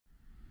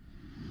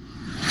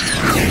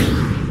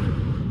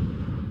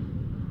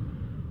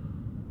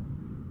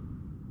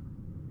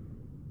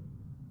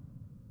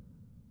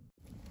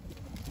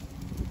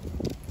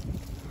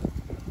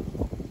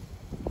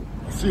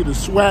See, the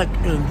SWAC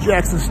in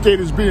Jackson State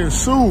is being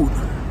sued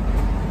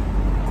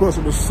because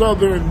of the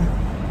Southern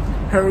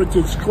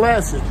Heritage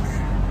Classic.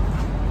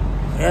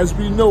 As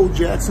we know,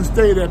 Jackson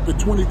State after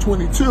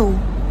 2022,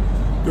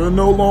 they're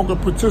no longer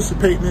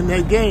participating in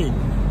that game.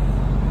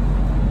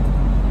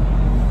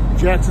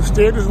 Jackson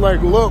State is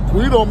like, look,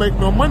 we don't make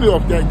no money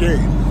off that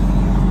game.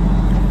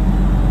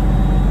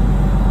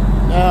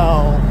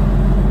 Now,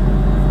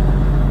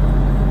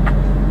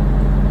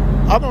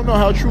 I don't know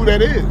how true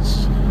that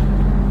is,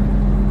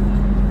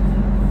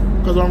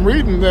 because I'm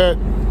reading that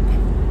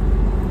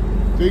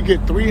they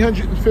get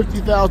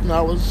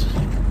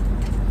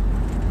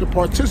 $350,000 to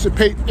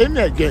participate in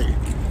that game.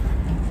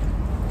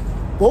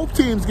 Both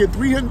teams get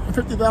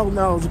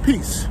 $350,000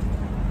 apiece.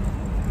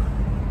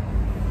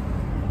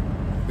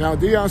 Now,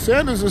 Deion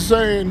Sanders is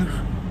saying,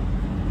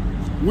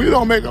 we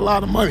don't make a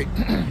lot of money.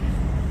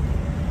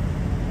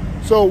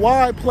 So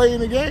why play in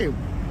the game?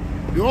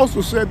 He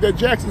also said that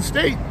Jackson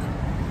State,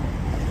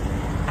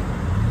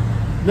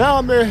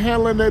 now they're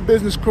handling their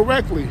business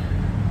correctly.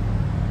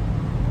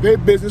 He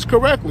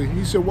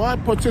said, why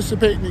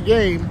participate in the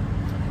game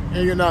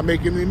and you're not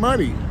making any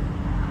money?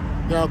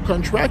 Now,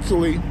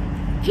 contractually,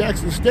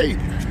 Jackson State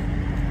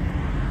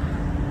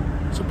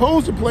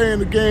supposed to play in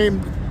the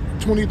game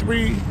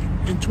 23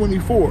 and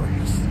 24.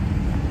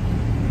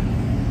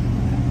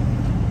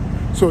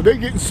 So they're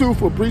getting sued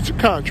for breach of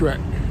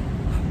contract.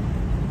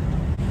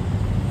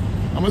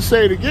 I'm going to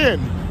say it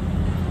again.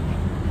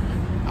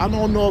 I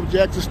don't know if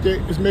Jackson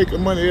State is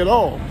making money at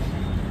all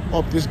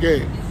off this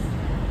game.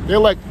 They're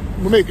like,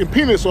 we're making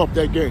peanuts off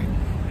that game.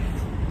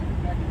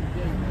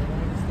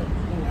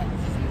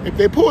 If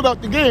they pulled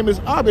out the game, it's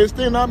obvious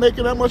they're not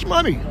making that much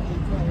money.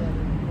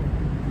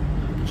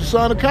 You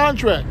signed a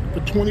contract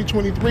for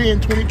 2023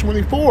 and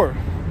 2024.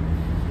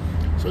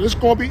 So this is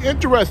going to be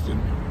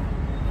interesting.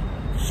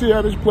 See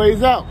how this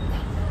plays out.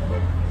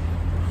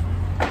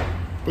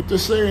 But they're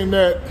saying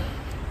that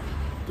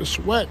the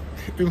SWAC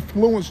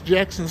influenced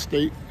Jackson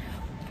State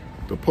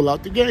to pull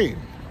out the game.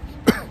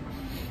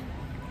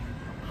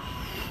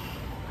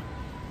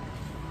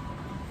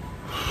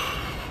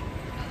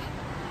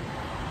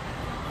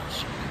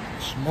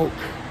 Smoke.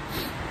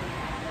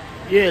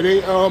 Yeah,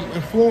 they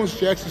influenced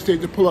Jackson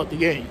State to pull out the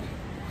game.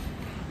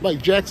 Like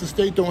Jackson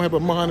State don't have a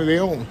mind of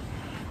their own.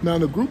 Now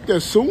the group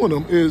that's suing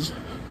them is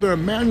their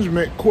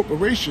management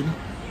corporation.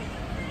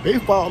 They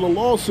filed a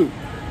lawsuit.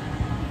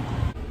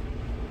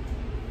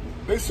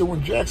 They said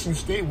when Jackson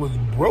State was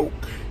broke,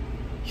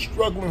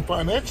 struggling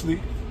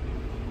financially,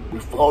 we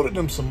floated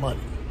them some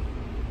money.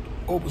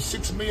 Over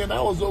 $6 million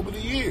over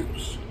the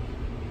years.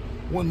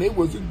 When they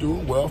wasn't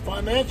doing well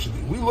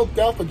financially. We looked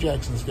out for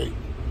Jackson State.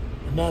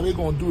 And now they're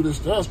going to do this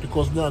to us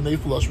because now they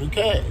flush with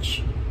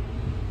cash.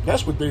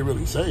 That's what they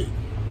really say.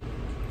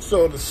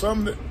 So the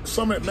Summit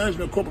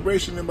Management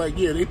Corporation, they're like,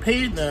 yeah, they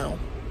paid now.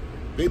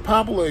 They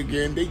popular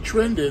again. They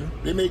trending.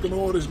 They making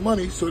all this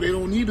money, so they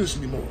don't need us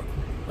anymore.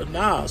 But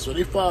nah, so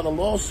they filed a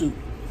lawsuit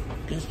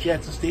against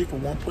Jackson State for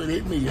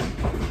 $1.8 million.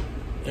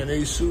 And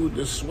they sued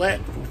the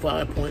SWAC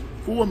for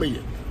 $5.4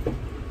 million.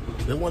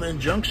 They want an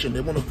injunction.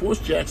 They want to force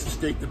Jackson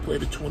State to play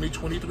the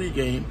 2023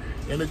 game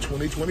and the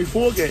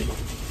 2024 game.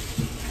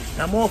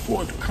 I'm all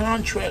for the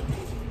contract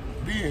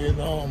being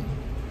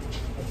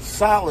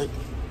solid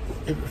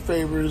if it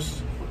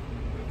favors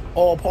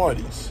all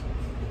parties.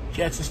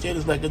 Jackson State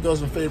is like, it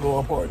doesn't favor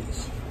all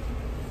parties.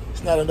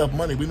 It's not enough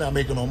money. We're not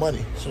making no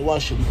money. So why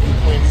should we keep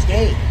playing this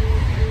game?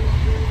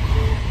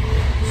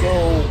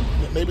 So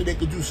maybe they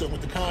could do something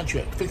with the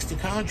contract, fix the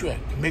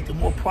contract, make it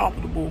more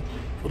profitable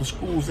for the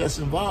schools that's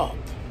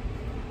involved.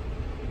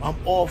 I'm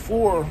all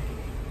for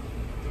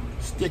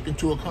sticking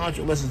to a contract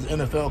unless it's an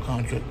NFL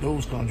contract.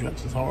 Those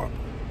contracts is horrible.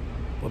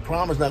 But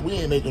problem is, like, we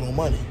ain't making no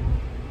money.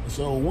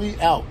 So we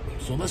out.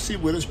 So let's see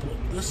where this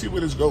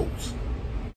goes.